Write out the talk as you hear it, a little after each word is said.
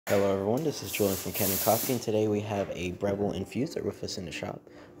Hello everyone, this is Julian from Cannon Coffee, and today we have a Breville Infuser with us in the shop.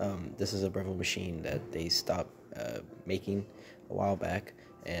 This is a Breville machine that they stopped making a while back,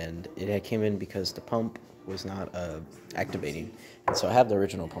 and it had came in because the pump was not activating. And so I have the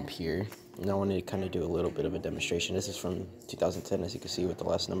original pump here, and I wanted to kind of do a little bit of a demonstration. This is from 2010, as you can see with the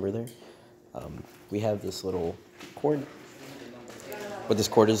last number there. We have this little cord. What this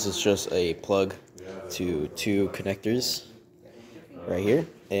cord is just a plug to two connectors right here,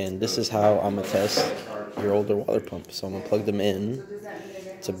 and this is how I'm gonna test your older water pump. So I'm gonna plug them in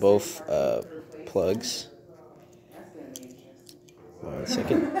to both plugs. 1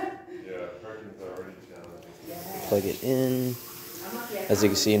 second. Plug it in. As you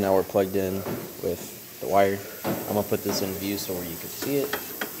can see, now we're plugged in with the wire. I'm gonna put this in view so where you can see it.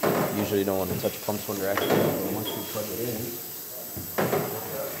 Usually you don't want to touch pumps when they're active, but once you plug it in,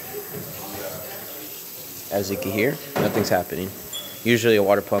 as you can hear, nothing's happening. Usually a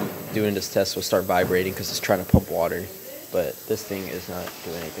water pump doing this test will start vibrating because it's trying to pump water, but this thing is not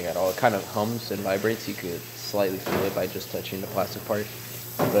doing anything at all. It kind of hums and vibrates. You could slightly feel it by just touching the plastic part,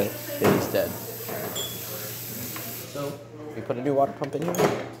 but it is dead. So we put a new water pump in here,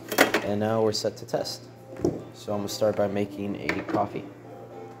 and now we're set to test. So I'm going to start by making a coffee.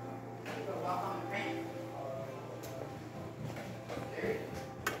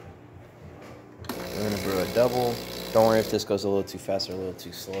 We're going to brew a double. Don't worry if this goes a little too fast or a little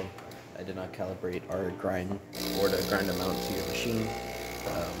too slow. I did not calibrate our grind or the grind amount to your machine.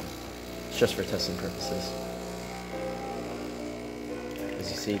 It's just for testing purposes. As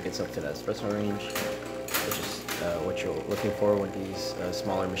you see, it gets up to that espresso range, which is what you're looking for with these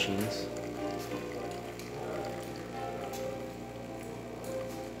smaller machines.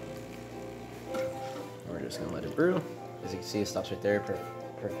 We're just going to let it brew. As you can see, it stops right there.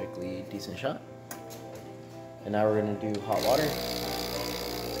 Perfectly decent shot. And now we're going to do hot water.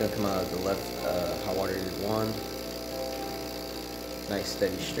 It's going to come out of the left hot water wand. Nice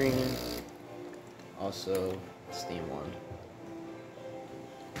steady stream. Also steam wand.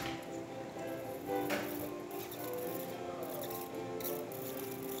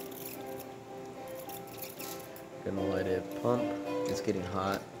 Gonna let it pump. It's getting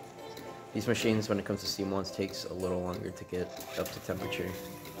hot. These machines, when it comes to steam wands, takes a little longer to get up to temperature.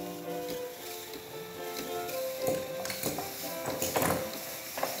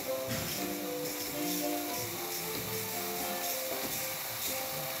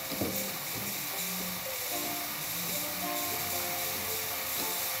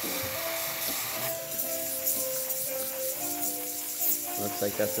 Looks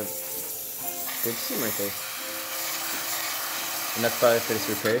like that's a good steam right there. And that's about it for this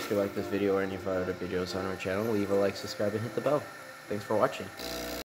repair. If you like this video or any of our other videos on our channel, leave a like, subscribe, and hit the bell. Thanks for watching.